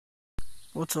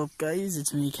What's up guys,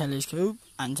 it's me Kelly's Coop,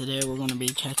 and today we're going to be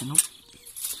checking up.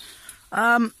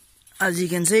 As you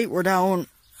can see, we're down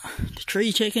to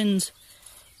 3 chickens.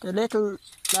 The little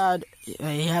lad,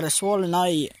 he had a swollen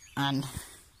eye and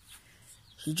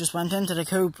he just went into the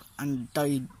coop and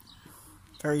died.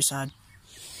 Very sad.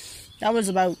 That was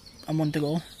about a month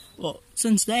ago, but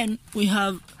since then we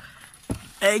have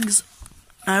eggs.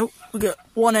 Now we get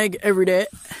 1 egg every day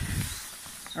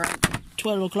around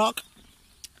 12 o'clock.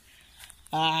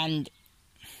 And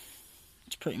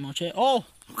that's pretty much it. Oh,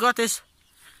 we've got this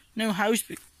new house,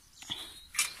 which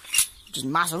is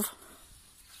massive.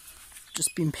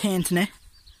 Just been painting it.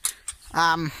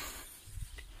 So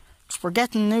we're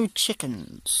getting new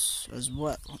chickens as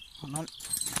well. Hold on.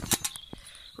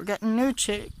 We're getting new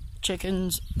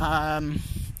chickens. Well,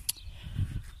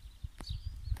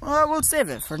 we'll save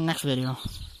it for the next video.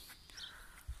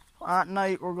 At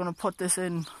night we're gonna put this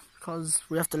in because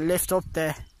we have to lift up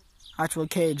the actual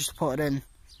cage to put it in.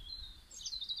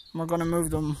 We're going to move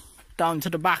them down to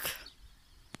the back,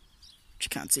 which you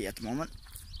can't see at the moment,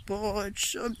 but it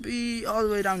should be all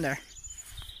the way down there.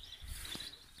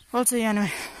 We'll see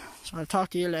anyway, so I'll talk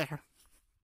to you later.